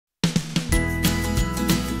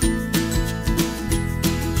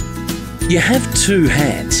You have two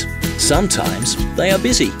hands. Sometimes they are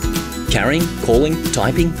busy, carrying, calling,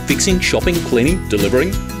 typing, fixing, shopping, cleaning,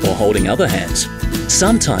 delivering, or holding other hands.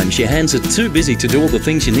 Sometimes your hands are too busy to do all the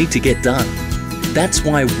things you need to get done. That's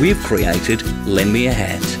why we've created Lend Me a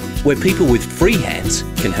Hand, where people with free hands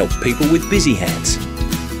can help people with busy hands.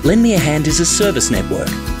 Lend Me a Hand is a service network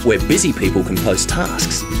where busy people can post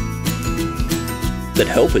tasks that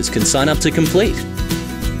helpers can sign up to complete.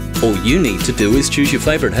 All you need to do is choose your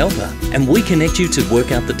favourite helper and we connect you to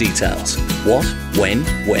work out the details. What, when,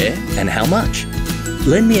 where and how much.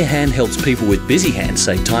 Lend Me a Hand helps people with busy hands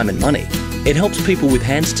save time and money. It helps people with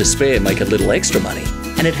hands to spare make a little extra money.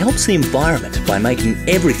 And it helps the environment by making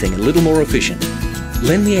everything a little more efficient.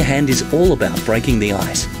 Lend Me a Hand is all about breaking the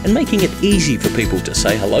ice and making it easy for people to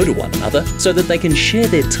say hello to one another so that they can share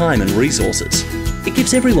their time and resources. It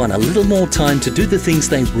gives everyone a little more time to do the things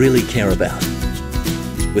they really care about,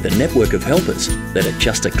 with a network of helpers that are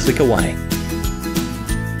just a click away.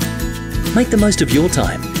 Make the most of your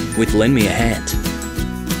time with Lend Me a Hand.